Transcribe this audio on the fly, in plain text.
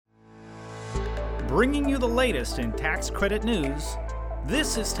Bringing you the latest in tax credit news,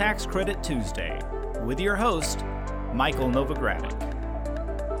 this is Tax Credit Tuesday with your host, Michael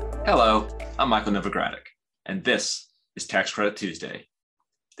Novogradac. Hello, I'm Michael Novogradac, and this is Tax Credit Tuesday.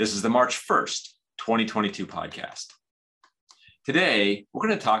 This is the March 1st, 2022 podcast. Today, we're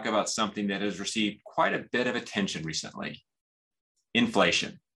going to talk about something that has received quite a bit of attention recently: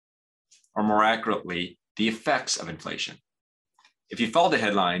 inflation, or more accurately, the effects of inflation. If you follow the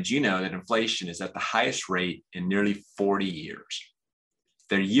headlines, you know that inflation is at the highest rate in nearly 40 years.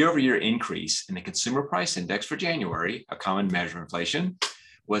 The year-over-year increase in the Consumer Price Index for January, a common measure of inflation,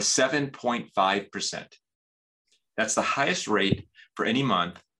 was 7.5%. That's the highest rate for any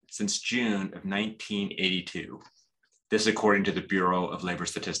month since June of 1982. This according to the Bureau of Labor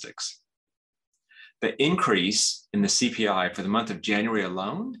Statistics. The increase in the CPI for the month of January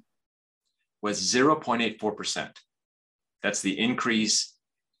alone was 0.84%. That's the increase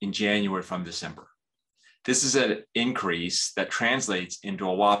in January from December. This is an increase that translates into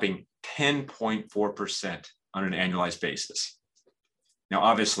a whopping 10.4% on an annualized basis. Now,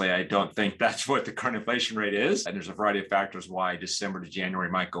 obviously, I don't think that's what the current inflation rate is, and there's a variety of factors why December to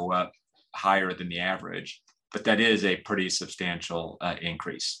January might go up higher than the average, but that is a pretty substantial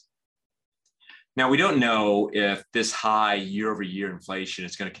increase. Now, we don't know if this high year-over-year inflation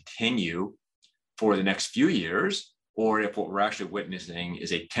is going to continue for the next few years, or if what we're actually witnessing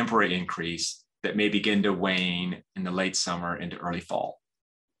is a temporary increase that may begin to wane in the late summer into early fall.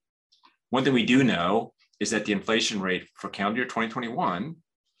 One thing we do know is that the inflation rate for calendar year 2021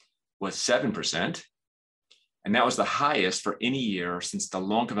 was 7%, and that was the highest for any year since the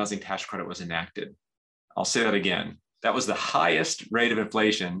low-income housing tax credit was enacted. I'll say that again. That was the highest rate of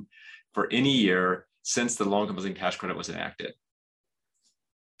inflation for any year since the low-income housing tax credit was enacted.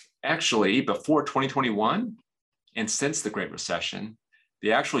 Actually, before 2021 and since the Great Recession,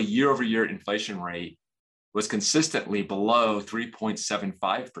 the actual year-over-year inflation rate was consistently below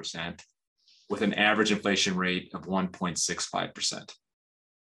 3.75%, with an average inflation rate of 1.65%,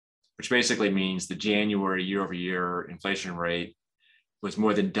 which basically means the January year-over-year inflation rate was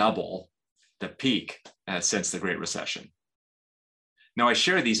more than double the peak since the Great Recession. Now, I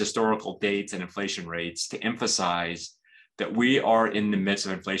share these historical dates and inflation rates to emphasize that we are in the midst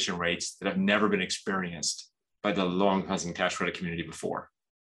of inflation rates that have never been experienced by the low-income housing tax credit community before.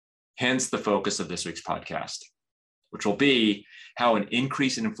 Hence the focus of this week's podcast, which will be how an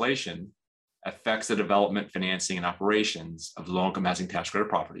increase in inflation affects the development, financing, and operations of low-income housing tax credit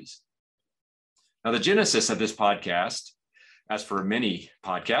properties. Now, the genesis of this podcast, as for many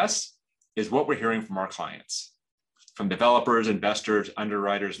podcasts, is what we're hearing from our clients, from developers, investors,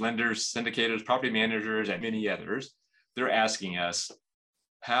 underwriters, lenders, syndicators, property managers, and many others. They're asking us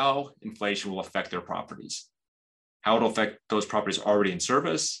how inflation will affect their properties, how it'll affect those properties already in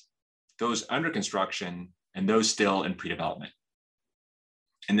service, those under construction, and those still in pre-development.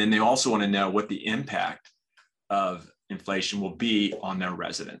 And then they also want to know what the impact of inflation will be on their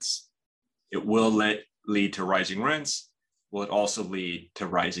residents. It will lead to rising rents. Will it also lead to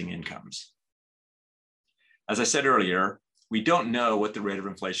rising incomes? As I said earlier, we don't know what the rate of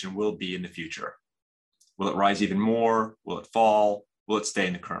inflation will be in the future. Will it rise even more? Will it fall? Will it stay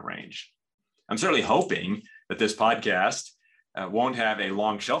in the current range? I'm certainly hoping that this podcast won't have a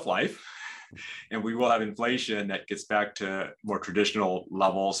long shelf life, and we will have inflation that gets back to more traditional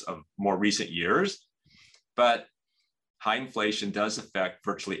levels of more recent years. But high inflation does affect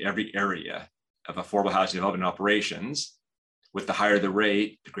virtually every area of affordable housing development operations. With the higher the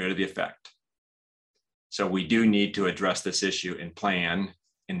rate, the greater the effect. So we do need to address this issue and plan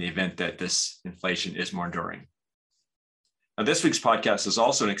in the event that this inflation is more enduring. Now, this week's podcast is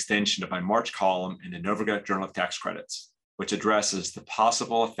also an extension of my March column in the Novogradac Journal of Tax Credits, which addresses the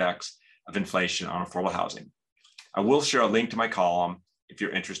possible effects of inflation on affordable housing. I will share a link to my column if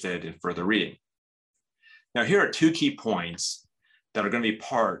you're interested in further reading. Now, here are two key points that are going to be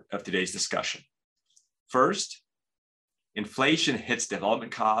part of today's discussion. First, inflation hits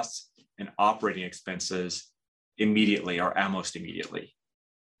development costs and operating expenses immediately or almost immediately.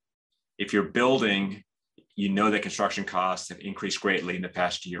 If you're building, you know that construction costs have increased greatly in the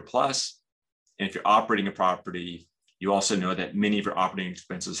past year plus. And if you're operating a property, you also know that many of your operating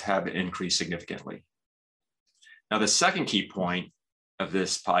expenses have increased significantly. Now, the second key point of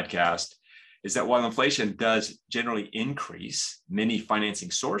this podcast is that while inflation does generally increase many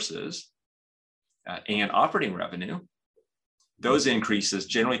financing sources and operating revenue, those increases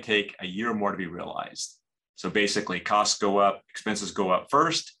generally take a year or more to be realized. So basically, costs go up, expenses go up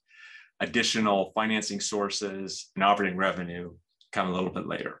first, additional financing sources and operating revenue come a little bit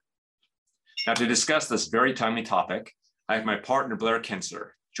later. Now, to discuss this very timely topic, I have my partner, Blair Kinser,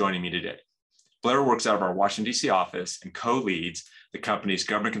 joining me today. Blair works out of our Washington, D.C. office and co-leads the company's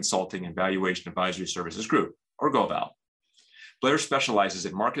Government Consulting and Valuation Advisory Services Group, or GoVal. Blair specializes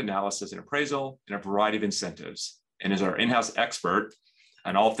in market analysis and appraisal and a variety of incentives, and is our in-house expert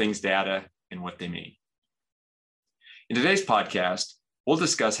on all things data and what they mean. In today's podcast, we'll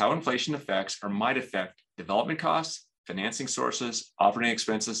discuss how inflation affects or might affect development costs, financing sources, operating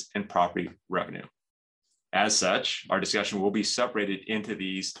expenses, and property revenue. As such, our discussion will be separated into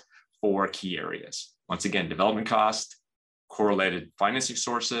these 4 key areas. Once again, development cost, correlated financing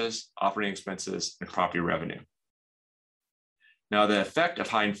sources, operating expenses, and property revenue. Now, the effect of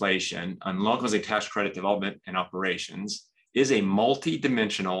high inflation on loan closing tax credit development and operations is a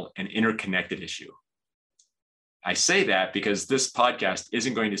multi-dimensional and interconnected issue. I say that because this podcast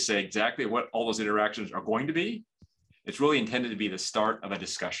isn't going to say exactly what all those interactions are going to be. It's really intended to be the start of a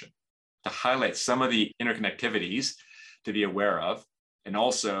discussion to highlight some of the interconnectivities to be aware of, and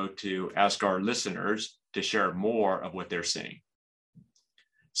also to ask our listeners to share more of what they're seeing.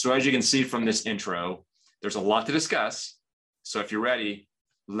 So as you can see from this intro, there's a lot to discuss. So if you're ready,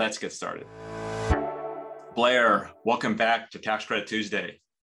 let's get started. Blair, welcome back to Tax Credit Tuesday.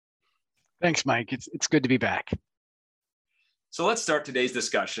 Thanks, Mike. It's good to be back. So let's start today's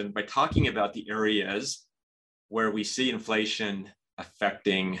discussion by talking about the areas where we see inflation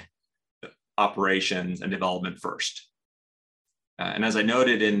affecting operations and development first. And as I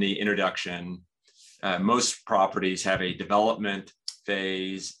noted in the introduction, most properties have a development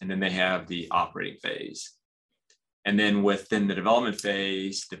phase, and then they have the operating phase. And then within the development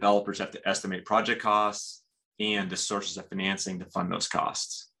phase, developers have to estimate project costs and the sources of financing to fund those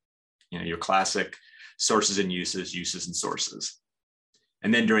costs. You know, your classic sources and uses and sources.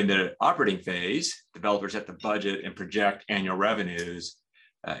 And then during the operating phase, developers have to budget and project annual revenues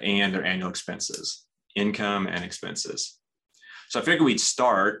and their annual expenses, income and expenses. So I figured we'd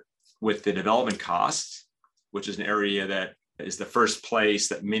start with the development costs, which is an area that is the first place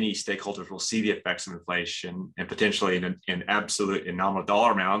that many stakeholders will see the effects of inflation, and potentially in absolute and nominal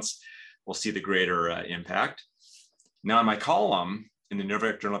dollar amounts, we'll see the greater impact. Now, in my column in the New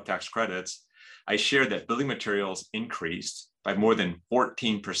York Journal of Tax Credits, I shared that building materials increased by more than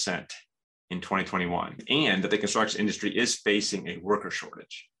 14% in 2021, and that the construction industry is facing a worker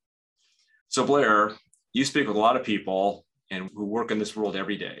shortage. So Blair, you speak with a lot of people and who work in this world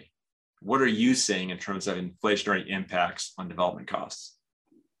every day. What are you seeing in terms of inflationary impacts on development costs?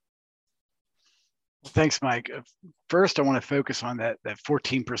 Well, thanks, Mike. First, I want to focus on that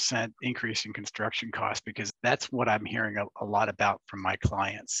 14% increase in construction costs, because that's what I'm hearing a lot about from my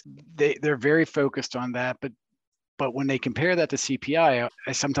clients. They're very focused on that, but when they compare that to CPI,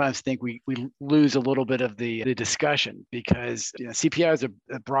 I sometimes think we lose a little bit of the discussion, because CPI is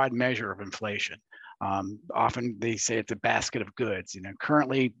a broad measure of inflation. Often they say it's a basket of goods.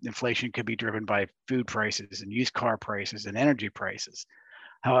 Currently inflation could be driven by food prices and used car prices and energy prices.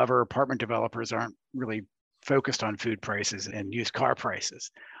 However, apartment developers aren't really focused on food prices and used car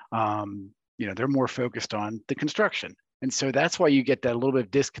prices. They're more focused on the construction. And so that's why you get that little bit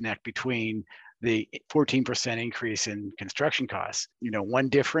of disconnect between the 14% increase in construction costs. One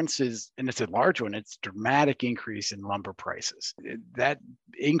difference is, and it's a large one, it's dramatic increase in lumber prices. That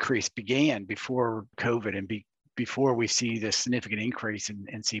increase began before COVID and before we see this significant increase in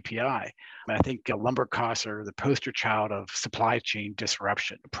CPI. I think lumber costs are the poster child of supply chain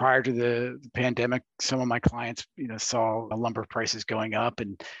disruption. Prior to the pandemic, some of my clients, saw lumber prices going up,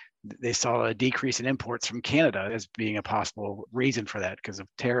 and they saw a decrease in imports from Canada as being a possible reason for that because of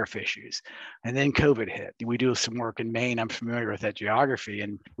tariff issues. And then COVID hit. We do some work in Maine. I'm familiar with that geography.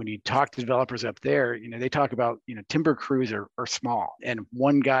 And when you talk to developers up there, they talk about, timber crews are small. And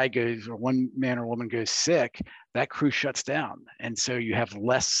one guy goes, or one man or woman goes sick, that crew shuts down. And so you have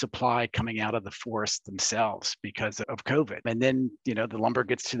less supply coming out of the forest themselves because of COVID. And then, the lumber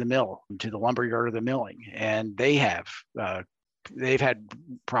gets to the mill, to the lumber yard or the milling, and they've had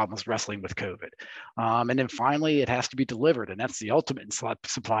problems wrestling with COVID. And then finally, it has to be delivered. And that's the ultimate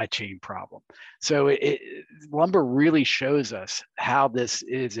supply chain problem. So lumber really shows us how this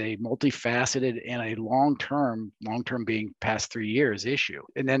is a multifaceted and a long-term being past 3 years issue.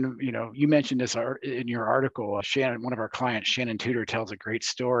 And then, you mentioned this in your article, Shannon, one of our clients, Shannon Tudor, tells a great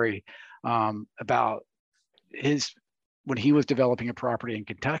story about when he was developing a property in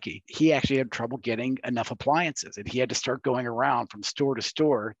Kentucky. He actually had trouble getting enough appliances, and he had to start going around from store to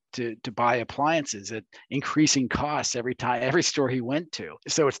store to buy appliances at increasing costs every store he went to.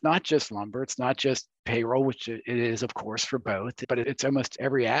 So it's not just lumber, it's not just payroll, which it is, of course, for both, but it's almost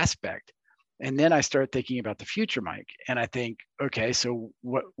every aspect. And then I start thinking about the future, Mike. And I think, okay, so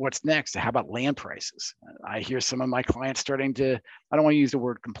what's next? How about land prices? I hear some of my clients starting to, I don't want to use the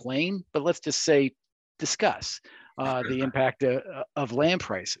word complain, but let's just say discuss the impact of land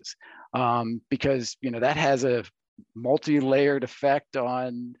prices. Because, that has a multi-layered effect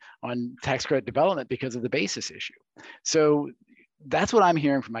on tax credit development because of the basis issue. So that's what I'm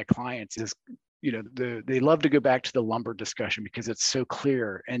hearing from my clients is, they love to go back to the lumber discussion because it's so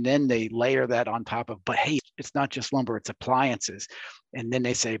clear. And then they layer that on top of, but hey, it's not just lumber, it's appliances. And then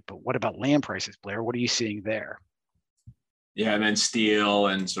they say, but what about land prices, Blair? What are you seeing there? Yeah, and then steel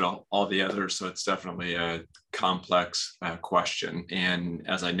and sort of all the others. So it's definitely a complex question. And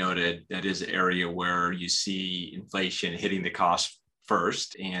as I noted, that is an area where you see inflation hitting the cost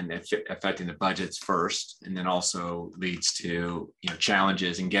first and affecting the budgets first, and then also leads to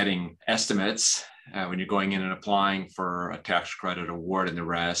challenges in getting estimates when you're going in and applying for a tax credit award and the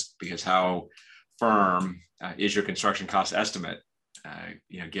rest, because how firm is your construction cost estimate,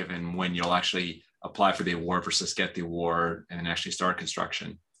 given when you'll actually apply for the award versus get the award and then actually start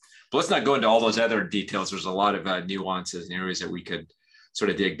construction. But let's not go into all those other details. There's a lot of nuances and areas that we could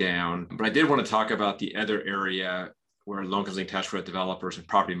sort of dig down. But I did want to talk about the other area where loan counseling tax credit developers and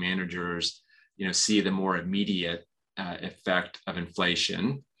property managers, see the more immediate effect of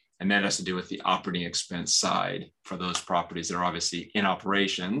inflation. And that has to do with the operating expense side for those properties that are obviously in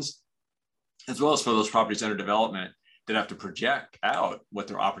operations, as well as for those properties under development that have to project out what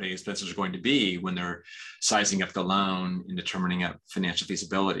their operating expenses are going to be when they're sizing up the loan and determining up financial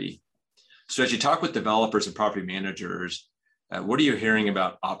feasibility. So as you talk with developers and property managers, what are you hearing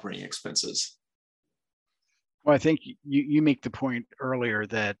about operating expenses? Well, I think you make the point earlier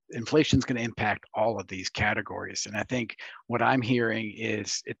that inflation is going to impact all of these categories. And I think what I'm hearing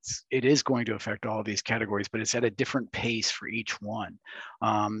is it is going to affect all of these categories, but it's at a different pace for each one.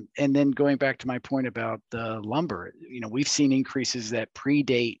 And then going back to my point about the lumber, we've seen increases that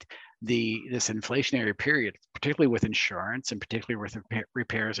predate this inflationary period, particularly with insurance and particularly with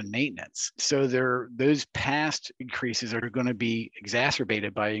repairs and maintenance. So those past increases are going to be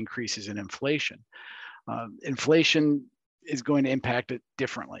exacerbated by increases in inflation. Inflation is going to impact it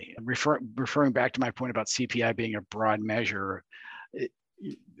differently. Referring back to my point about CPI being a broad measure,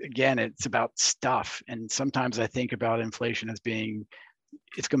 again, it's about stuff. And sometimes I think about inflation as being,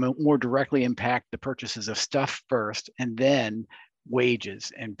 it's going to more directly impact the purchases of stuff first, and then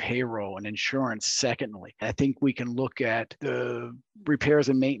wages and payroll and insurance secondly. I think we can look at the repairs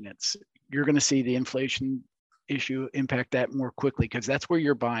and maintenance. You're going to see the inflation issue impact that more quickly because that's where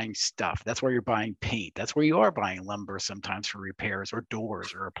you're buying stuff. That's where you're buying paint. That's where you are buying lumber sometimes for repairs or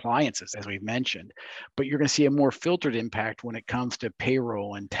doors or appliances, as we've mentioned. But you're going to see a more filtered impact when it comes to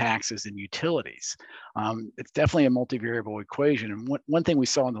payroll and taxes and utilities. It's definitely a multivariable equation. And one thing we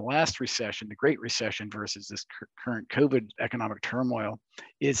saw in the last recession, the Great Recession versus this current COVID economic turmoil,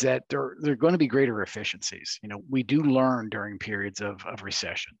 is that there are going to be greater efficiencies. We do learn during periods of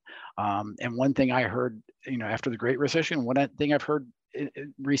recession. And one thing I heard, after the Great Recession, one thing I've heard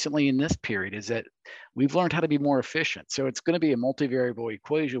recently in this period is that we've learned how to be more efficient. So it's going to be a multivariable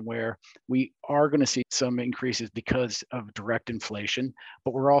equation where we are going to see some increases because of direct inflation,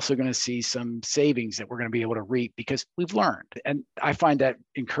 but we're also going to see some savings that we're going to be able to reap because we've learned. And I find that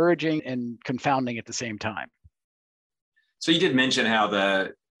encouraging and confounding at the same time. So you did mention how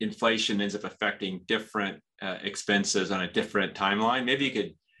the inflation ends up affecting different expenses on a different timeline. Maybe you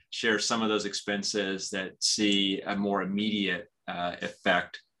could share some of those expenses that see a more immediate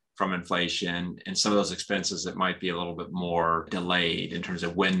effect from inflation and some of those expenses that might be a little bit more delayed in terms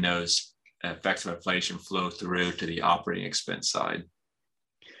of when those effects of inflation flow through to the operating expense side.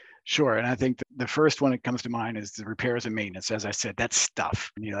 Sure. And I think the first one that comes to mind is the repairs and maintenance. As I said, that's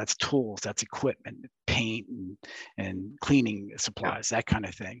stuff, that's tools, that's equipment, paint and cleaning supplies, that kind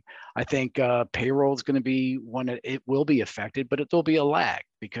of thing. I think payroll is going to be one that it will be affected, but there'll be a lag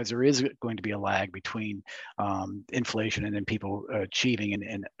because there is going to be a lag between inflation and then people achieving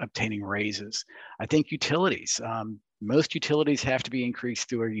and obtaining raises. I think utilities. Most utilities have to be increased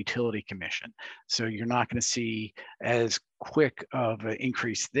through a utility commission. So you're not going to see as quick of an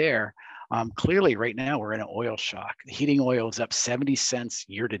increase there. Clearly, right now, we're in an oil shock. Heating oil is up 70 cents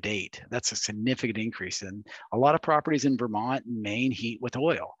year to date. That's a significant increase. And a lot of properties in Vermont and Maine heat with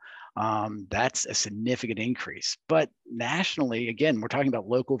oil. That's a significant increase. But nationally, again, we're talking about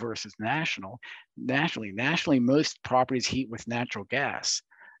local versus national. Nationally, most properties heat with natural gas.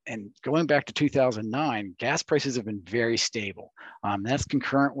 And going back to 2009, gas prices have been very stable. That's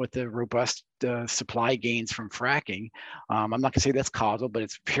concurrent with the robust supply gains from fracking. I'm not going to say that's causal, but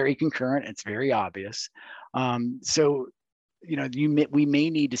it's very concurrent. It's very obvious. So we may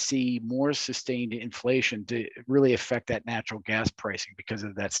need to see more sustained inflation to really affect that natural gas pricing because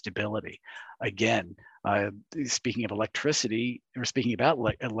of that stability. Again, speaking of electricity, or speaking about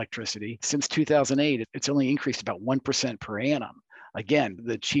electricity, since 2008, it's only increased about 1% per annum. Again,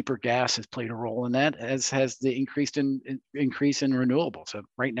 the cheaper gas has played a role in that, as has the increase in renewables. So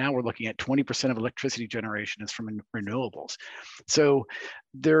right now we're looking at 20% of electricity generation is from renewables. So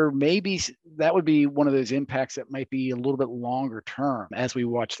there may be, that would be one of those impacts that might be a little bit longer term as we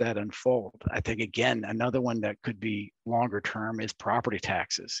watch that unfold. I think, again, another one that could be longer term is property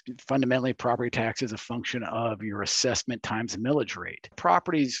taxes. Fundamentally, property tax is a function of your assessment times millage rate.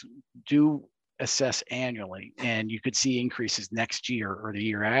 Properties do assess annually, and you could see increases next year or the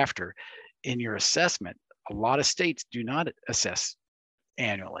year after in your assessment. A lot of states do not assess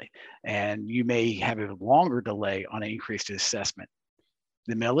annually, and you may have a longer delay on an increased assessment.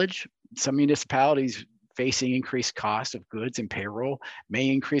 The millage, some municipalities facing increased cost of goods and payroll may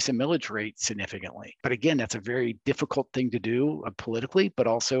increase a millage rate significantly. But again, that's a very difficult thing to do politically, but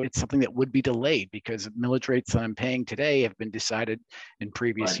also it's something that would be delayed because millage rates that I'm paying today have been decided in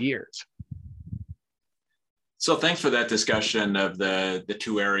previous years. So thanks for that discussion of the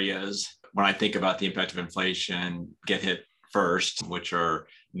two areas. When I think about the impact of inflation, get hit first, which are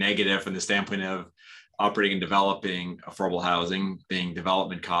negative from the standpoint of operating and developing affordable housing, being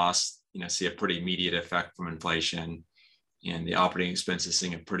development costs, see a pretty immediate effect from inflation, and the operating expenses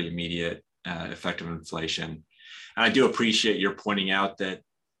seeing a pretty immediate effect of inflation. And I do appreciate your pointing out that,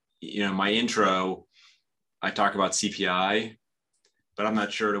 my intro, I talk about CPI, but I'm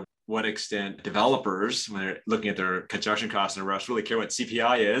not sure to what extent developers, when they're looking at their construction costs and the rest, really care what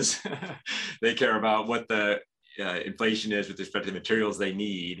CPI is. They care about what the inflation is with respect to the materials they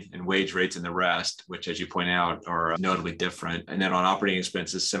need and wage rates and the rest, which, as you point out, are notably different. And then on operating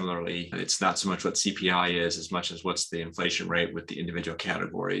expenses, similarly, it's not so much what CPI is as much as what's the inflation rate with the individual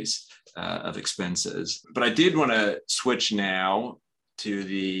categories of expenses. But I did want to switch now to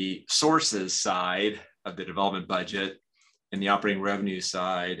the sources side of the development budget and the operating revenue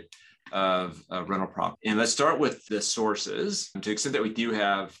side of rental property. And let's start with the sources. To the extent that we do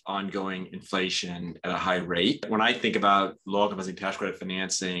have ongoing inflation at a high rate, when I think about low-income housing tax credit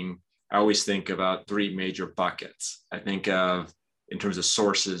financing, I always think about three major buckets. I think of, in terms of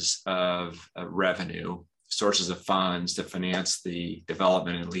sources of revenue, sources of funds to finance the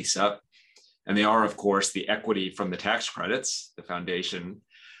development and lease up. And they are, of course, the equity from the tax credits, the foundation.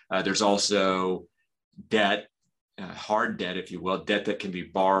 There's also debt, hard debt, if you will, debt that can be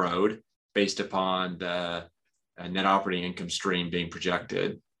borrowed based upon the net operating income stream being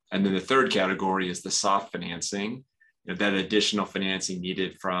projected. And then the third category is the soft financing, that additional financing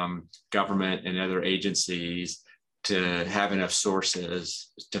needed from government and other agencies to have enough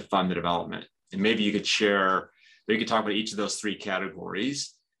sources to fund the development. And maybe you could talk about each of those three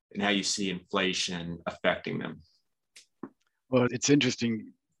categories and how you see inflation affecting them. Well, it's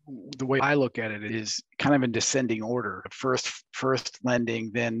interesting. The way I look at it is kind of in descending order. First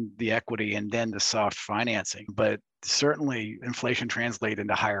lending, then the equity, and then the soft financing. But certainly inflation translates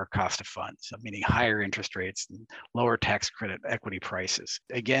into higher cost of funds, meaning higher interest rates and lower tax credit equity prices.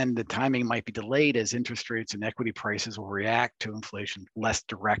 Again, the timing might be delayed as interest rates and equity prices will react to inflation less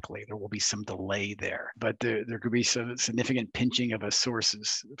directly. There will be some delay there, but there could be some significant pinching of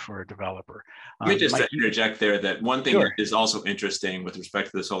sources for a developer. Let me just interject there that one thing that is also interesting with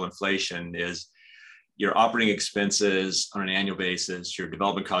respect to this whole inflation is your operating expenses on an annual basis, your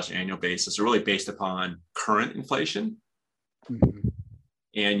development costs on an annual basis are really based upon current inflation. Mm-hmm.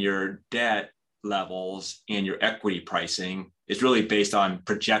 And your debt levels and your equity pricing is really based on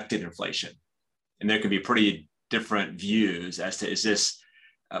projected inflation. And there can be pretty different views as to,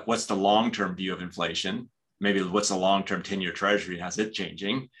 what's the long-term view of inflation? Maybe what's the long-term 10-year treasury, how's it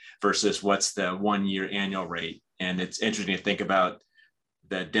changing versus what's the 1-year annual rate? And it's interesting to think about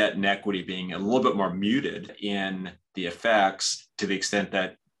the debt and equity being a little bit more muted in the effects to the extent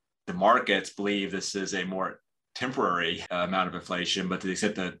that the markets believe this is a more temporary amount of inflation, but to the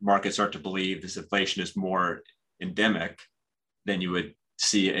extent that markets start to believe this inflation is more endemic, then you would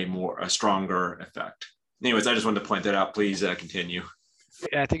see a stronger effect. Anyways, I just wanted to point that out. Please continue.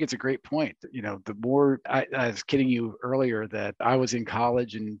 I think it's a great point. The more I was kidding you earlier that I was in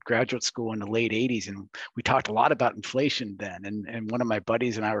college and graduate school in the late 80s, and we talked a lot about inflation then. And one of my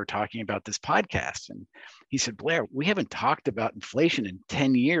buddies and I were talking about this podcast, and he said, Blair, we haven't talked about inflation in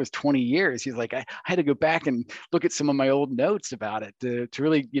 10 years, 20 years. He's like, I had to go back and look at some of my old notes about it to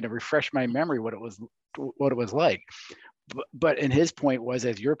really, refresh my memory what it was like. But and his point was,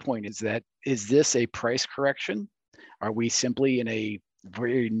 as your point is this a price correction? Are we simply in a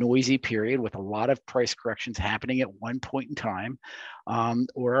very noisy period with a lot of price corrections happening at one point in time?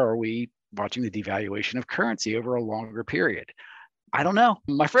 Or are we watching the devaluation of currency over a longer period? I don't know.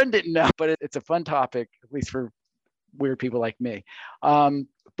 My friend didn't know, but it's a fun topic, at least for weird people like me.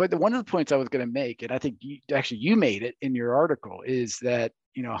 But one of the points I was going to make, and I think you made it in your article, is that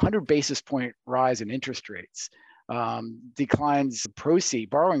 100 basis point rise in interest rates declines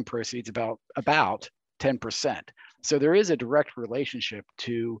borrowing proceeds about 10%. So there is a direct relationship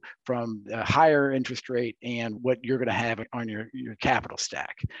from a higher interest rate and what you're going to have on your capital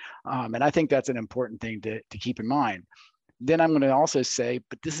stack. And I think that's an important thing to keep in mind. Then I'm going to also say,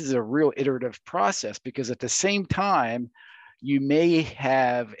 but this is a real iterative process, because at the same time, you may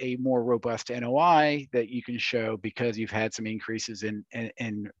have a more robust NOI that you can show because you've had some increases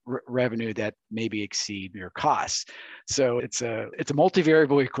in revenue that maybe exceed your costs. So it's a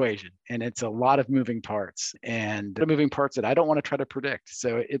multivariable equation, and it's a lot of moving parts, and the moving parts that I don't want to try to predict.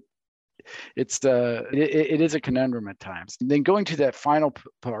 So it is a conundrum at times. And then going to that final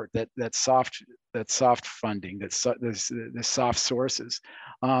part, that soft funding, the soft sources,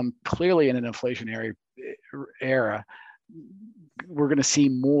 clearly in an inflationary era, we're going to see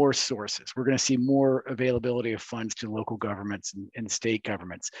more sources. We're going to see more availability of funds to local governments and state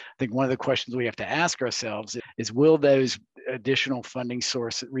governments. I think one of the questions we have to ask ourselves is, will those additional funding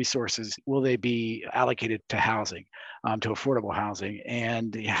resources, will they be allocated to housing, to affordable housing?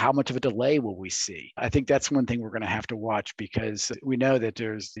 And how much of a delay will we see? I think that's one thing we're going to have to watch, because we know that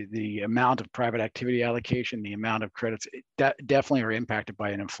there's the amount of private activity allocation, the amount of credits definitely are impacted by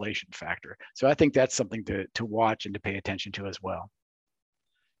an inflation factor. So I think that's something to watch and to pay attention to as well.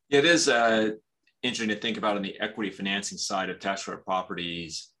 It is interesting to think about on the equity financing side of tax credit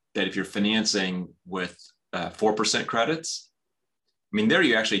properties, that if you're financing with 4% credits, I mean, there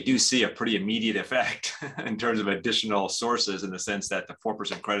you actually do see a pretty immediate effect in terms of additional sources, in the sense that the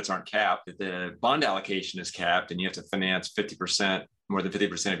 4% credits aren't capped. The bond allocation is capped, and you have to finance 50%, more than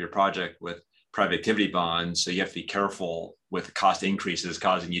 50% of your project with private activity bonds. So you have to be careful with cost increases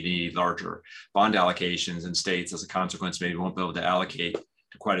causing you to need larger bond allocations, and states, as a consequence, maybe won't be able to allocate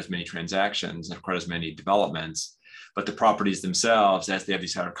to quite as many transactions and quite as many developments. But the properties themselves, as they have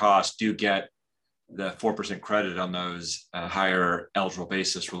these higher costs, do get the 4% credit on those higher eligible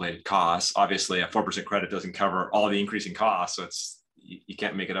basis related costs. Obviously, a 4% credit doesn't cover all the increasing costs, so you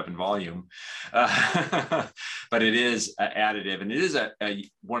can't make it up in volume. But it is additive, and it is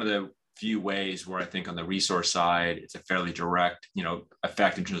one of the few ways where I think on the resource side, it's a fairly direct,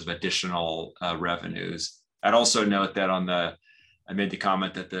 effect in terms of additional revenues. I'd also note that I made the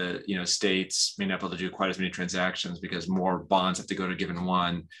comment that the states may not be able to do quite as many transactions because more bonds have to go to a given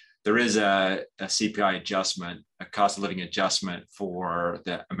one. There is a CPI adjustment, a cost of living adjustment for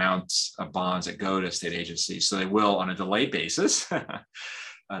the amounts of bonds that go to state agencies. So they will, on a delayed basis, on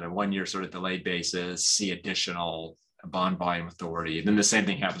a 1-year sort of delayed basis, see additional bond buying authority. And then the same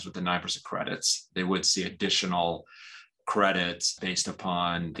thing happens with the 9% credits. They would see additional credits based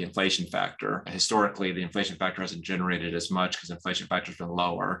upon the inflation factor. Historically, the inflation factor hasn't generated as much because inflation factor has been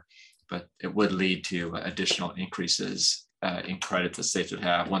lower, but it would lead to additional increases in credits that states would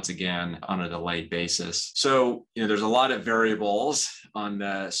have, once again, on a delayed basis. So, there's a lot of variables on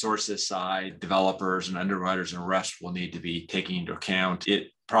the sources side. Developers and underwriters and rest will need to be taking into account. It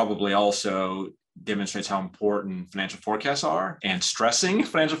probably also demonstrates how important financial forecasts are and stressing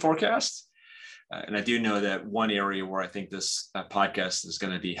financial forecasts. And I do know that one area where I think this podcast is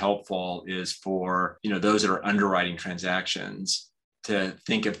going to be helpful is for those that are underwriting transactions to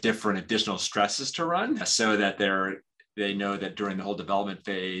think of different additional stresses to run, so that they know that during the whole development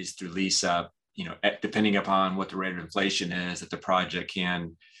phase through lease up, depending upon what the rate of inflation is, that the project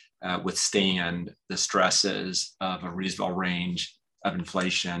can withstand the stresses of a reasonable range of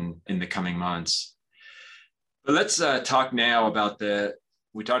inflation in the coming months. But let's talk now about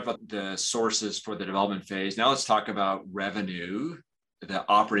we talked about the sources for the development phase. Now let's talk about revenue, the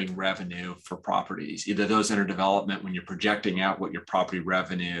operating revenue for properties, either those under development when you're projecting out what your property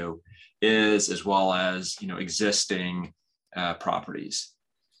revenue is, as well as existing properties.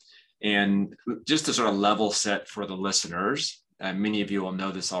 And just to sort of level set for the listeners, many of you will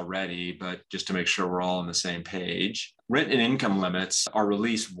know this already, but just to make sure we're all on the same page, rent and income limits are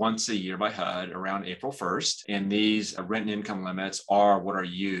released once a year by HUD around April 1st. And these rent and income limits are what are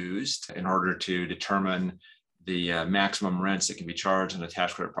used in order to determine the maximum rents that can be charged on a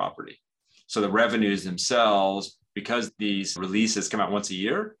tax credit property. So the revenues themselves, because these releases come out once a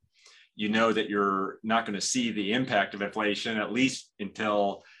year, that you're not going to see the impact of inflation, at least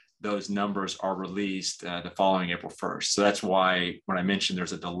until those numbers are released the following April 1st. So that's why when I mentioned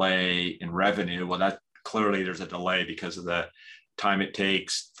there's a delay in revenue, well, that clearly there's a delay because of the time it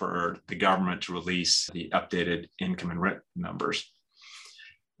takes for the government to release the updated income and rent numbers.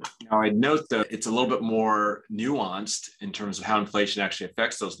 Now, I'd note that it's a little bit more nuanced in terms of how inflation actually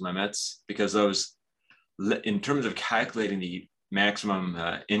affects those limits, because those, in terms of calculating the maximum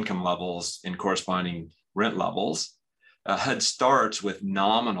income levels and corresponding rent levels, HUD starts with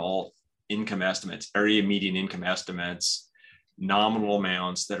nominal income estimates, area median income estimates, nominal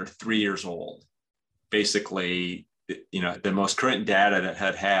amounts that are 3 years old. Basically, the most current data that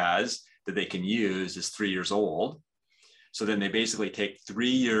HUD has that they can use is 3 years old. So then they basically take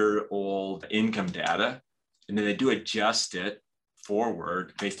 3-year-old income data, and then they do adjust it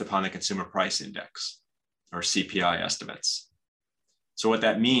forward based upon the consumer price index or CPI estimates. So what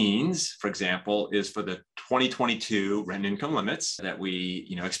that means, for example, is for the 2022 rent income limits that we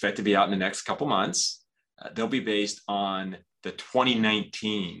expect to be out in the next couple months, they'll be based on the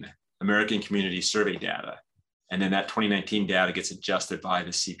 2019 American Community Survey data. And then that 2019 data gets adjusted by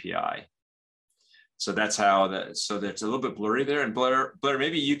the CPI. So that's how so that's a little bit blurry there. And Blair,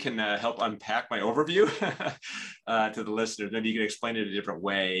 maybe you can help unpack my overview to the listeners. Maybe you can explain it a different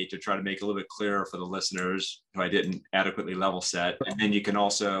way to try to make it a little bit clearer for the listeners who I didn't adequately level set. And then you can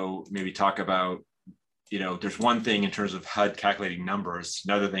also maybe talk about, there's one thing in terms of HUD calculating numbers,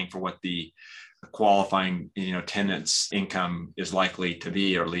 another thing for what the qualifying, tenant's income is likely to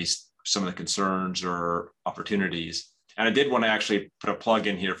be, or at least some of the concerns or opportunities. And I did want to actually put a plug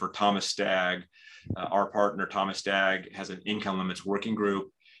in here for Thomas Stagg. Our partner, Thomas Stagg, has an income limits working group,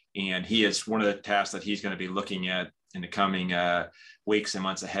 and he is one of the tasks that he's going to be looking at in the coming weeks and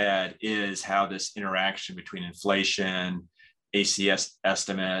months ahead is how this interaction between inflation, ACS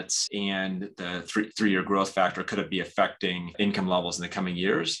estimates, and the three-year growth factor could it be affecting income levels in the coming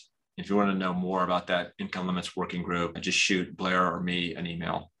years. If you want to know more about that income limits working group, just shoot Blair or me an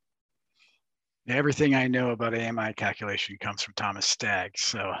email. Everything I know about AMI calculation comes from Thomas Stagg,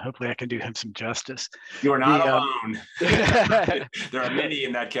 so hopefully I can do him some justice. You are not alone. There are many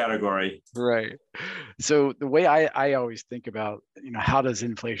in that category. Right. So the way I always think about, how does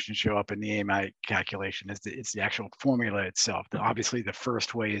inflation show up in the AMI calculation is it's the actual formula itself. Obviously, the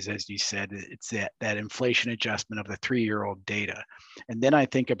first way is, as you said, it's that inflation adjustment of the 3-year-old data. And then I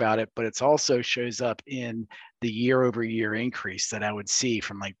think about it, but it also shows up in the year-over-year increase that I would see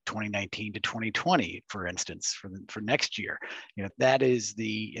from like 2019 to 2020, for instance, for next year. That is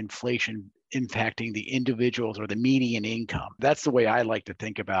the inflation impacting the individuals or the median income. That's the way I like to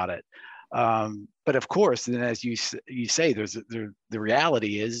think about it. But of course, then as you say, the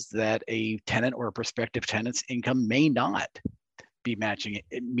reality is that a tenant or a prospective tenant's income may not be matching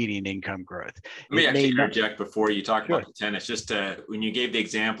median income growth. Let me actually interject before you talk about the tenants. Just when you gave the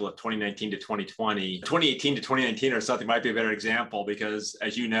example of 2019 to 2020, 2018 to 2019 or something might be a better example, because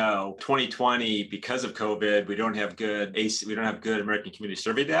as you know, 2020, because of COVID, we don't have good American Community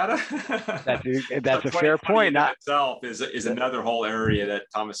Survey data. That's a fair point. That itself is another whole area that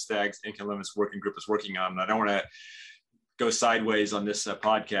Thomas Stagg's Income Limits Working Group is working on. And I don't want to go sideways on this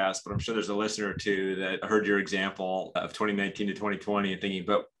podcast, but I'm sure there's a listener or two that heard your example of 2019 to 2020 and thinking,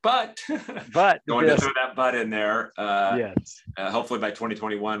 but going to throw that but in there. Yes. Hopefully by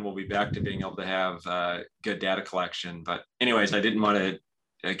 2021, we'll be back to being able to have good data collection. But anyways, I didn't want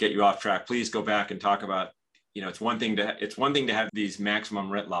to get you off track. Please go back and talk about, it's one thing to have these maximum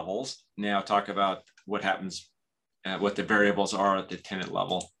rent levels. Now talk about what happens, what the variables are at the tenant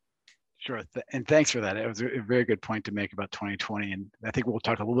level. Sure. And thanks for that. It was a very good point to make about 2020. And I think we'll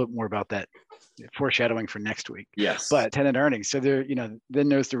talk a little bit more about that foreshadowing for next week. Yes. But tenant earnings. So there, then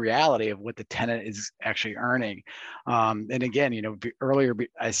there's the reality of what the tenant is actually earning. And again, earlier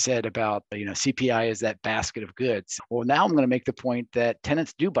I said about, CPI is that basket of goods. Well, now I'm going to make the point that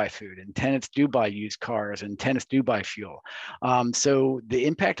tenants do buy food and tenants do buy used cars and tenants do buy fuel. So the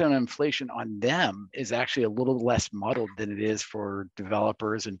impact on inflation on them is actually a little less muddled than it is for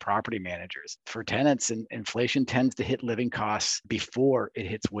developers and property managers. For tenants, and inflation tends to hit living costs before it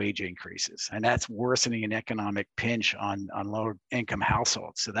hits wage increases. And that's worsening an economic pinch on lower income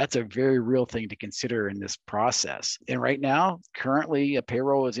households. So that's a very real thing to consider in this process. And right now, currently, a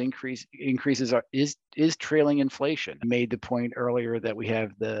payroll is trailing inflation. I made the point earlier that we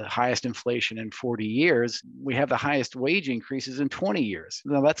have the highest inflation in 40 years. We have the highest wage increases in 20 years.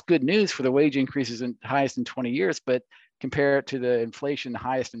 Now, that's good news for the wage increases highest in 20 years, but compare it to the inflation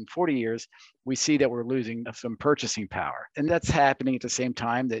highest in 40 years, we see that we're losing some purchasing power. And that's happening at the same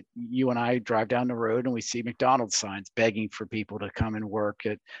time that you and I drive down the road and we see McDonald's signs begging for people to come and work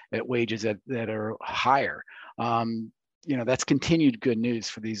at wages that are higher. That's continued good news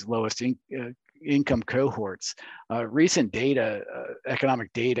for these lowest income cohorts. Recent data,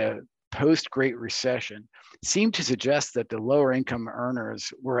 economic data post-Great Recession seemed to suggest that the lower income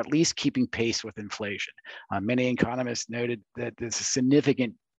earners were at least keeping pace with inflation. Many economists noted that there's a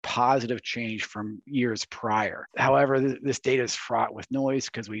significant positive change from years prior. However, this data is fraught with noise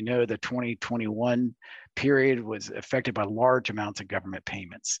because we know the 2021 period was affected by large amounts of government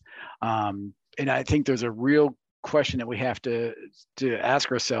payments. And I think there's a real question that we have to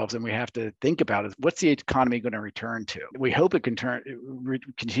ask ourselves and we have to think about is what's the economy going to return to? We hope it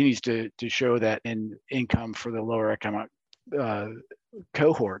continues to show that in income for the lower economic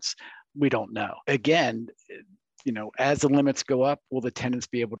cohorts. We don't know. Again, as the limits go up, will the tenants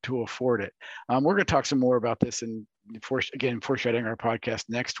be able to afford it? We're going to talk some more about this in foreshadowing our podcast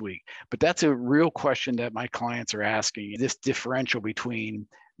next week. But that's a real question that my clients are asking, this differential between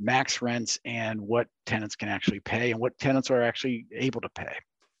max rents and what tenants can actually pay and what tenants are actually able to pay.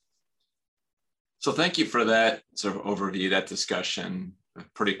 So thank you for that sort of overview, that discussion, a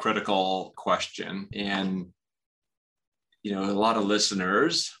pretty critical question. And, a lot of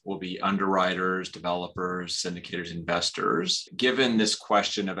listeners will be underwriters, developers, syndicators, investors. Given this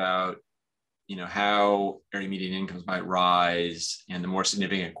question about, how area median incomes might rise, and the more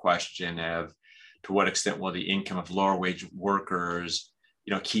significant question of to what extent will the income of lower wage workers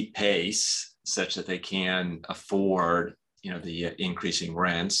keep pace such that they can afford, the increasing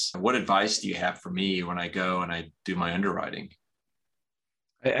rents. What advice do you have for me when I go and I do my underwriting?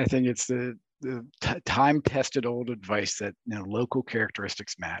 I think it's the time-tested old advice that local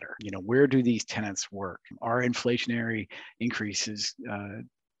characteristics matter. Where do these tenants work? Are inflationary increases?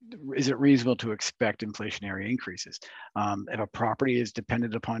 Is it reasonable to expect inflationary increases? If a property is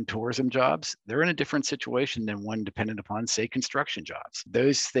dependent upon tourism jobs, they're in a different situation than one dependent upon, say, construction jobs.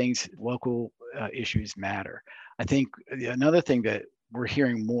 Those things, local issues matter. I think another thing that we're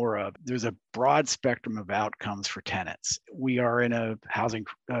hearing more of, there's a broad spectrum of outcomes for tenants. We are in a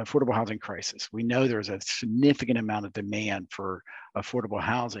affordable housing crisis. We know there's a significant amount of demand for affordable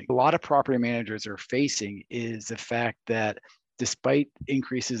housing. A lot of property managers are facing is the fact that despite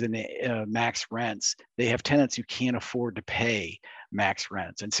increases in max rents, they have tenants who can't afford to pay max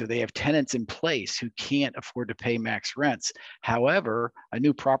rents. And so they have tenants in place who can't afford to pay max rents. However, a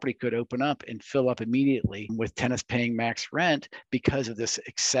new property could open up and fill up immediately with tenants paying max rent because of this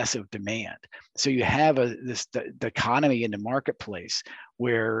excessive demand. So you have this dichotomy in the marketplace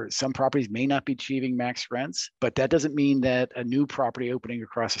where some properties may not be achieving max rents, but that doesn't mean that a new property opening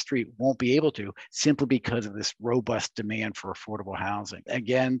across the street won't be able to, simply because of this robust demand for affordable housing.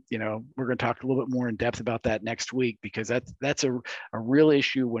 Again, we're going to talk a little bit more in depth about that next week, because that's a real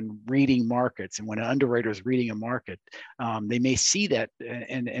issue when reading markets, and when an underwriter is reading a market, they may see that,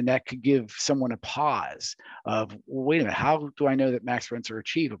 and that could give someone a pause of, well, wait a minute, how do I know that max rents are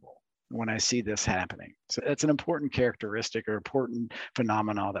achievable when I see this happening? So that's an important characteristic or important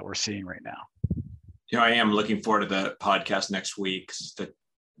phenomenon that we're seeing right now. I am looking forward to the podcast next week to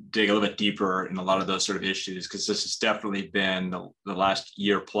dig a little bit deeper in a lot of those sort of issues, because this has definitely been the last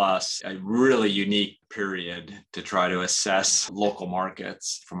year plus a really unique period to try to assess local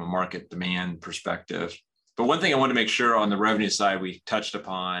markets from a market demand perspective. But one thing I want to make sure on the revenue side we touched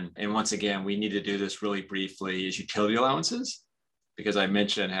upon, and once again, we need to do this really briefly, is utility allowances. Because I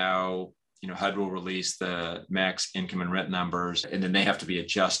mentioned how HUD will release the max income and rent numbers, and then they have to be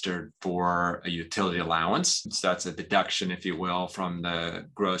adjusted for a utility allowance. So that's a deduction, if you will, from the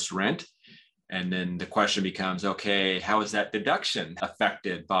gross rent. And then the question becomes, okay, how is that deduction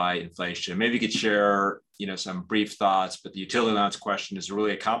affected by inflation? Maybe you could share, some brief thoughts, but the utility allowance question is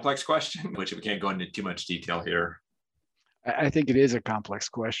really a complex question, which we can't go into too much detail here. I think it is a complex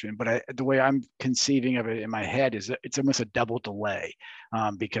question, but the way I'm conceiving of it in my head is it's almost a double delay,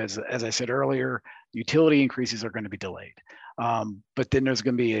 because, as I said earlier, utility increases are going to be delayed. But then there's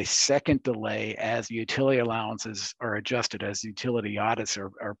going to be a second delay as utility allowances are adjusted, as utility audits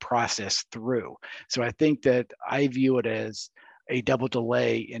are processed through. So I think that I view it as a double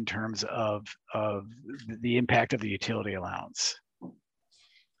delay in terms of the impact of the utility allowance.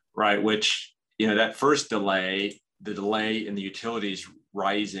 Right, which, that first delay, the delay in the utilities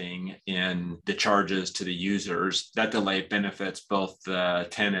rising in the charges to the users, that delay benefits both the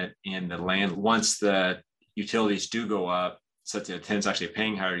tenant and the land. Once the utilities do go up, such that the tenant's actually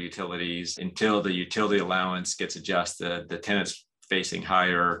paying higher utilities, until the utility allowance gets adjusted, the tenant's facing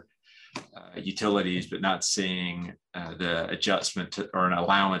higher utilities, but not seeing the adjustment or an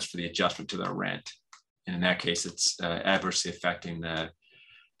allowance for the adjustment to their rent. And in that case, it's adversely affecting the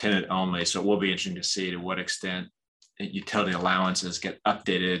tenant only. So it will be interesting to see to what extent utility allowances get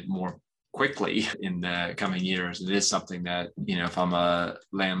updated more quickly in the coming years. It is something that, if I'm a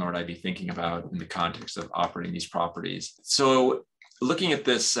landlord, I'd be thinking about in the context of operating these properties. So looking at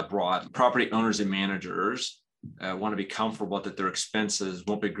this broad, property owners and managers want to be comfortable that their expenses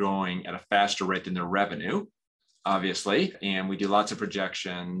won't be growing at a faster rate than their revenue, obviously. And we do lots of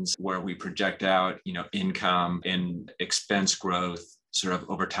projections where we project out, income and expense growth sort of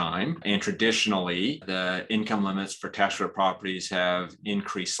over time. And traditionally, the income limits for tax credit properties have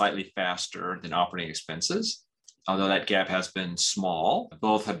increased slightly faster than operating expenses. Although that gap has been small,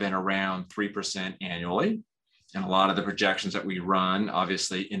 both have been around 3% annually. And a lot of the projections that we run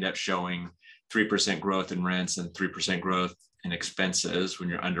obviously end up showing 3% growth in rents and 3% growth in expenses when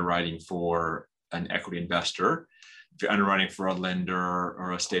you're underwriting for an equity investor. If you're underwriting for a lender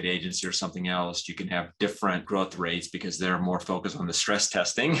or a state agency or something else, you can have different growth rates because they're more focused on the stress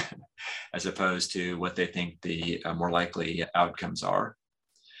testing as opposed to what they think the more likely outcomes are.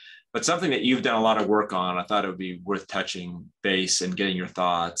 But something that you've done a lot of work on, I thought it would be worth touching base and getting your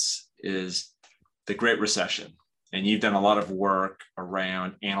thoughts, is the Great Recession. And you've done a lot of work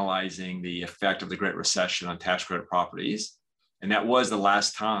around analyzing the effect of the Great Recession on tax credit properties. And that was the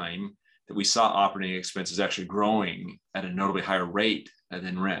last time that we saw operating expenses actually growing at a notably higher rate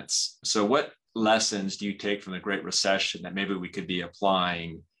than rents. So what lessons do you take from the Great Recession that maybe we could be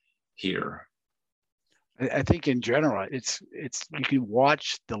applying here? I think in general, it's you can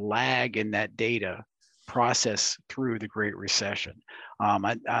watch the lag in that data process through the Great Recession.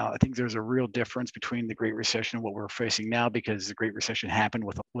 I think there's a real difference between the Great Recession and what we're facing now, because the Great Recession happened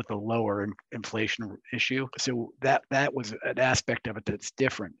with a lower inflation issue. So that was an aspect of it that's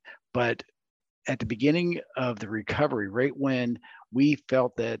different. But at the beginning of the recovery, right when we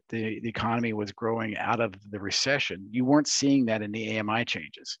felt that the economy was growing out of the recession, you weren't seeing that in the AMI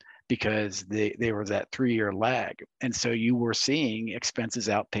changes because there was that 3-year lag. And so you were seeing expenses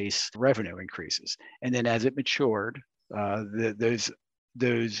outpace revenue increases. And then as it matured,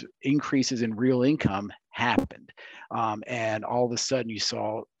 those increases in real income happened. And all of a sudden you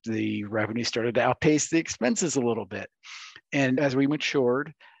saw the revenue started to outpace the expenses a little bit. And as we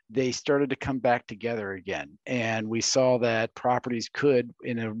matured, they started to come back together again. And we saw that properties could,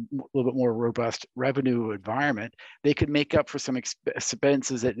 in a little bit more robust revenue environment, they could make up for some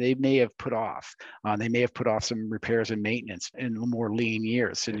expenses that they may have put off. They may have put off some repairs and maintenance in more lean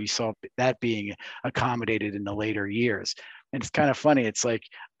years. So you saw that being accommodated in the later years. And it's kind of funny. It's like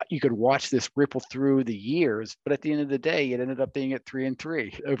you could watch this ripple through the years, but at the end of the day, it ended up being at 3 and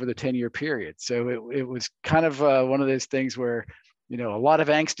 3 over the 10-year period. So it was kind of one of those things where, a lot of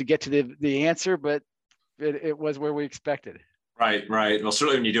angst to get to the answer, but it was where we expected. Right. Well,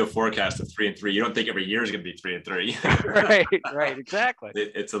 certainly when you do a forecast of 3 and 3, you don't think every year is going to be 3 and 3. Right, exactly.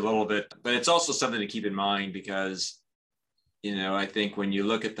 It's a little bit, but it's also something to keep in mind because, I think when you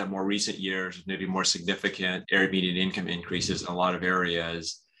look at the more recent years, maybe more significant area median income increases in a lot of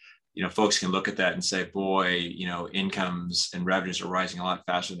areas, folks can look at that and say, boy, incomes and revenues are rising a lot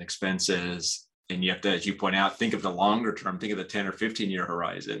faster than expenses. And you have to, as you point out, think of the longer term, think of the 10 or 15-year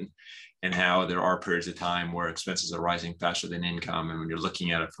horizon and how there are periods of time where expenses are rising faster than income. And when you're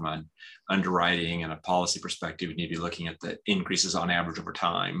looking at it from an underwriting and a policy perspective, you need to be looking at the increases on average over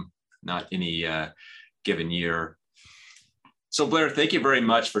time, not any given year. So Blair, thank you very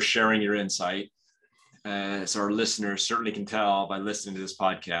much for sharing your insight. As our listeners certainly can tell by listening to this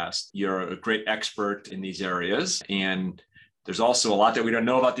podcast, you're a great expert in these areas. And there's also a lot that we don't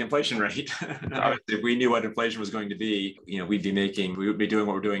know about the inflation rate. If we knew what inflation was going to be, we would be doing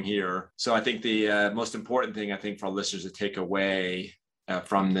what we're doing here. So I think the most important thing, for our listeners to take away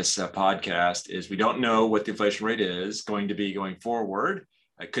from this podcast is we don't know what the inflation rate is going to be going forward.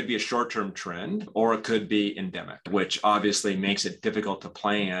 It could be a short-term trend, or it could be endemic, which obviously makes it difficult to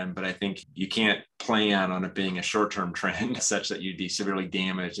plan. But I think you can't plan on it being a short-term trend such that you'd be severely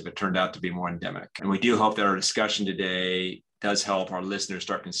damaged if it turned out to be more endemic. And we do hope that our discussion today does help our listeners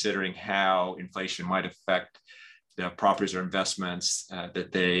start considering how inflation might affect the properties or investments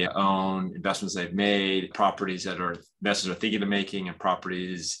that they own, investments they've made, properties that investors are thinking of making, and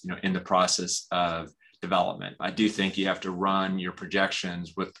properties in the process of development. I do think you have to run your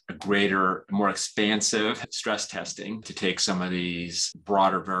projections with a greater, more expansive stress testing to take some of these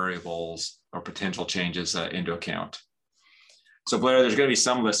broader variables or potential changes into account. So Blair, there's going to be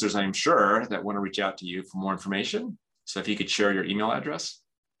some listeners, I'm sure, that want to reach out to you for more information. So if you could share your email address.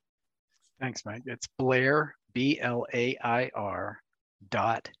 Thanks, Mike. It's Blair, BLAIR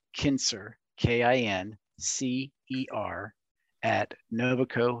 .Kincer, KINCER at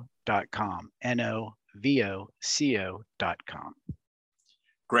novoco.com, NOVOCO.com.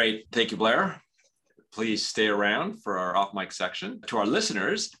 Great. Thank you, Blair. Please stay around for our off mic section. To our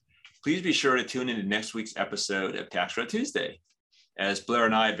listeners, please be sure to tune into next week's episode of Tax Credit Tuesday. As Blair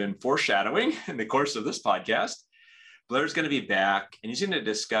and I have been foreshadowing in the course of this podcast, Blair's going to be back, and he's going to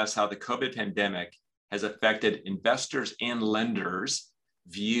discuss how the COVID pandemic has affected investors and lenders'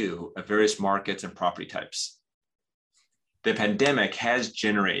 view of various markets and property types. The pandemic has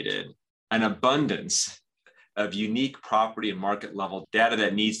generated an abundance of unique property and market level data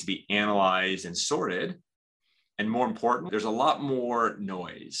that needs to be analyzed and sorted. And more important, there's a lot more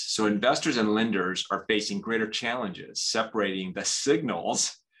noise. So investors and lenders are facing greater challenges separating the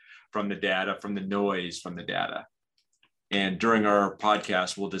signals from the data, from the noise from the data. And during our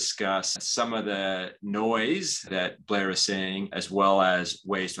podcast, we'll discuss some of the noise that Blair is saying, as well as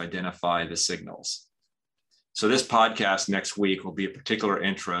ways to identify the signals. So this podcast next week will be of particular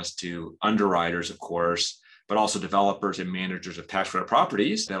interest to underwriters, of course, but also developers and managers of tax credit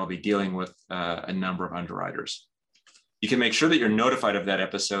properties that'll be dealing with a number of underwriters. You can make sure that you're notified of that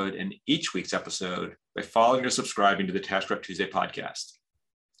episode and each week's episode by following or subscribing to the Tax Prep Tuesday podcast.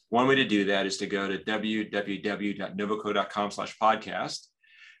 One way to do that is to go to www.novoco.com/podcast,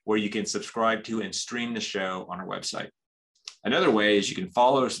 where you can subscribe to and stream the show on our website. Another way is you can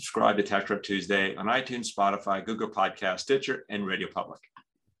follow or subscribe to Tax Prep Tuesday on iTunes, Spotify, Google Podcasts, Stitcher, and Radio Public.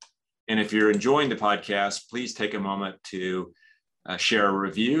 And if you're enjoying the podcast, please take a moment to share a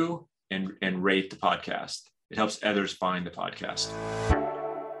review and rate the podcast. It helps others find the podcast.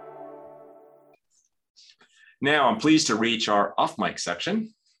 Now, I'm pleased to reach our off-mic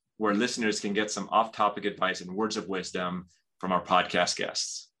section, where listeners can get some off-topic advice and words of wisdom from our podcast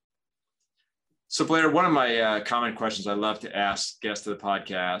guests. So Blair, one of my common questions I love to ask guests of the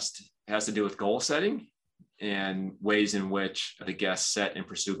podcast has to do with goal setting and ways in which the guests set and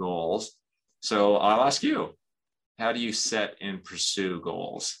pursue goals. So I'll ask you, how do you set and pursue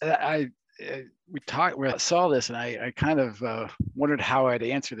goals? We saw this, and I kind of wondered how I'd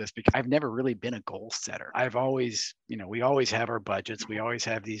answer this, because I've never really been a goal setter. I've always, we always have our budgets, we always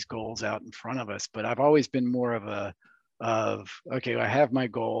have these goals out in front of us, but I've always been more of okay, I have my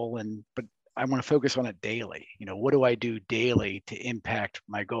goal, but I want to focus on it daily. What do I do daily to impact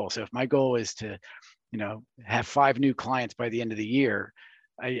my goal? So if my goal is to, have 5 new clients by the end of the year,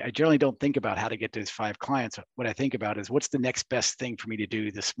 I generally don't think about how to get those 5 clients. What I think about is, what's the next best thing for me to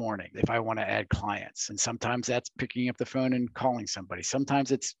do this morning if I want to add clients? And sometimes that's picking up the phone and calling somebody.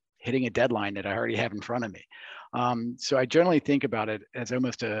 Sometimes it's hitting a deadline that I already have in front of me. So I generally think about it as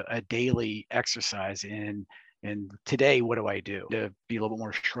almost a daily exercise in, and today, what do I do to be a little bit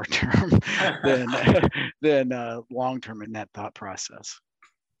more short-term than long-term in that thought process?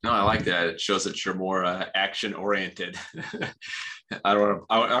 No, I like that. It shows that you're more action-oriented. I'm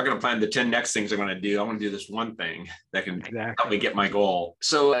not going to plan the 10 next things I'm going to do. I want to do this one thing that can help me get my goal.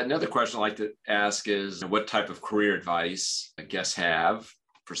 So another question I like to ask is, what type of career advice guests have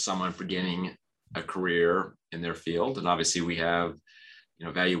for someone beginning a career in their field? And obviously we have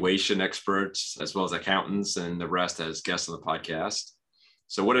valuation experts as well as accountants and the rest as guests on the podcast.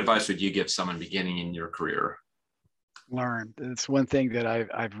 So what advice would you give someone beginning in your career? Learn. It's one thing that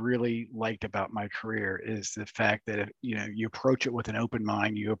I've really liked about my career, is the fact that you approach it with an open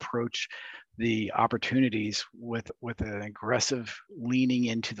mind. You approach the opportunities with an aggressive leaning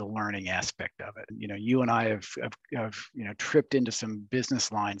into the learning aspect of it. You and I have tripped into some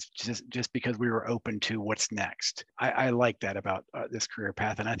business lines just because we were open to what's next. I like that about this career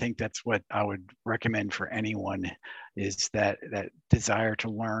path, and I think that's what I would recommend for anyone, is that desire to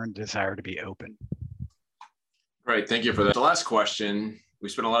learn, desire to be open. Great, thank you for that. The last question, we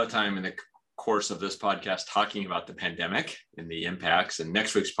spent a lot of time in the course of this podcast talking about the pandemic and the impacts. And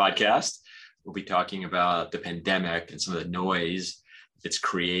next week's podcast, we'll be talking about the pandemic and some of the noise it's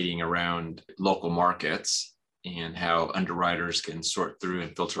creating around local markets and how underwriters can sort through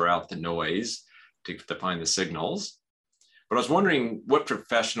and filter out the noise to find the signals. But I was wondering, what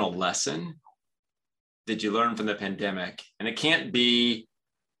professional lesson did you learn from the pandemic? And it can't be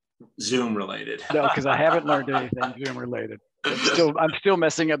Zoom related. No, because I haven't learned anything Zoom related. I'm still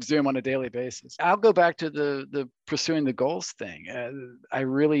messing up Zoom on a daily basis. I'll go back to the pursuing the goals thing.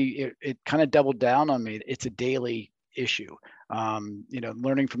 It kind of doubled down on me. It's a daily issue.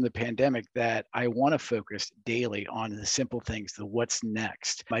 Learning from the pandemic that I want to focus daily on the simple things, the what's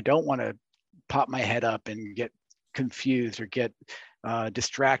next. I don't want to pop my head up and get confused or get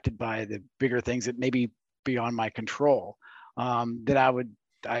distracted by the bigger things that may be beyond my control.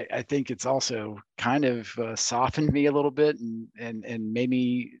 I think it's also kind of softened me a little bit and made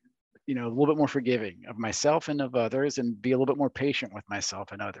me, a little bit more forgiving of myself and of others, and be a little bit more patient with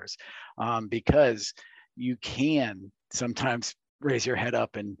myself and others, because you can sometimes raise your head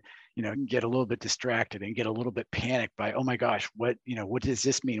up and, get a little bit distracted and get a little bit panicked by, oh my gosh, what does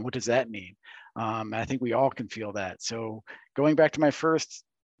this mean? What does that mean? I think we all can feel that. So going back to my first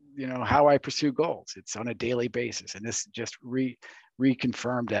how I pursue goals. It's on a daily basis, and this just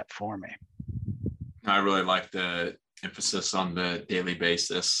reconfirmed that for me. I really like the emphasis on the daily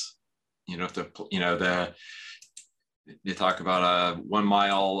basis. You talk about a 1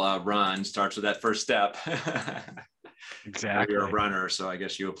 mile run starts with that first step. Exactly. You're a runner, so I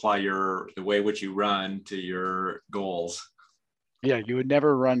guess you apply the way which you run to your goals. Yeah, you would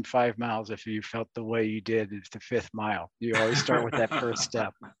never run 5 miles if you felt the way you did at the 5th mile. You always start with that first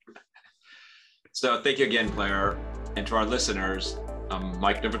step. So thank you again, Claire. And to our listeners, I'm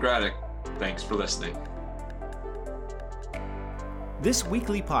Mike Novogradac. Thanks for listening. This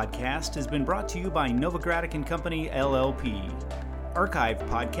weekly podcast has been brought to you by Novogradac & Company, LLP. Archived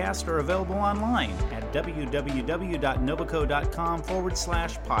podcasts are available online at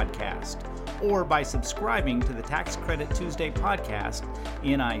www.novoco.com/podcast or by subscribing to the Tax Credit Tuesday podcast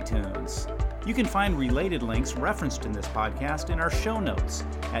in iTunes. You can find related links referenced in this podcast in our show notes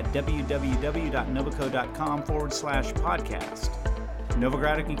at www.novoco.com/podcast.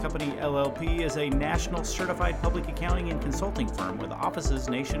 Novogradac & Company, LLP is a national certified public accounting and consulting firm with offices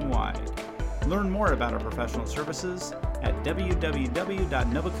nationwide. Learn more about our professional services at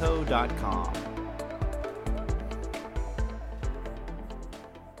www.novoco.com.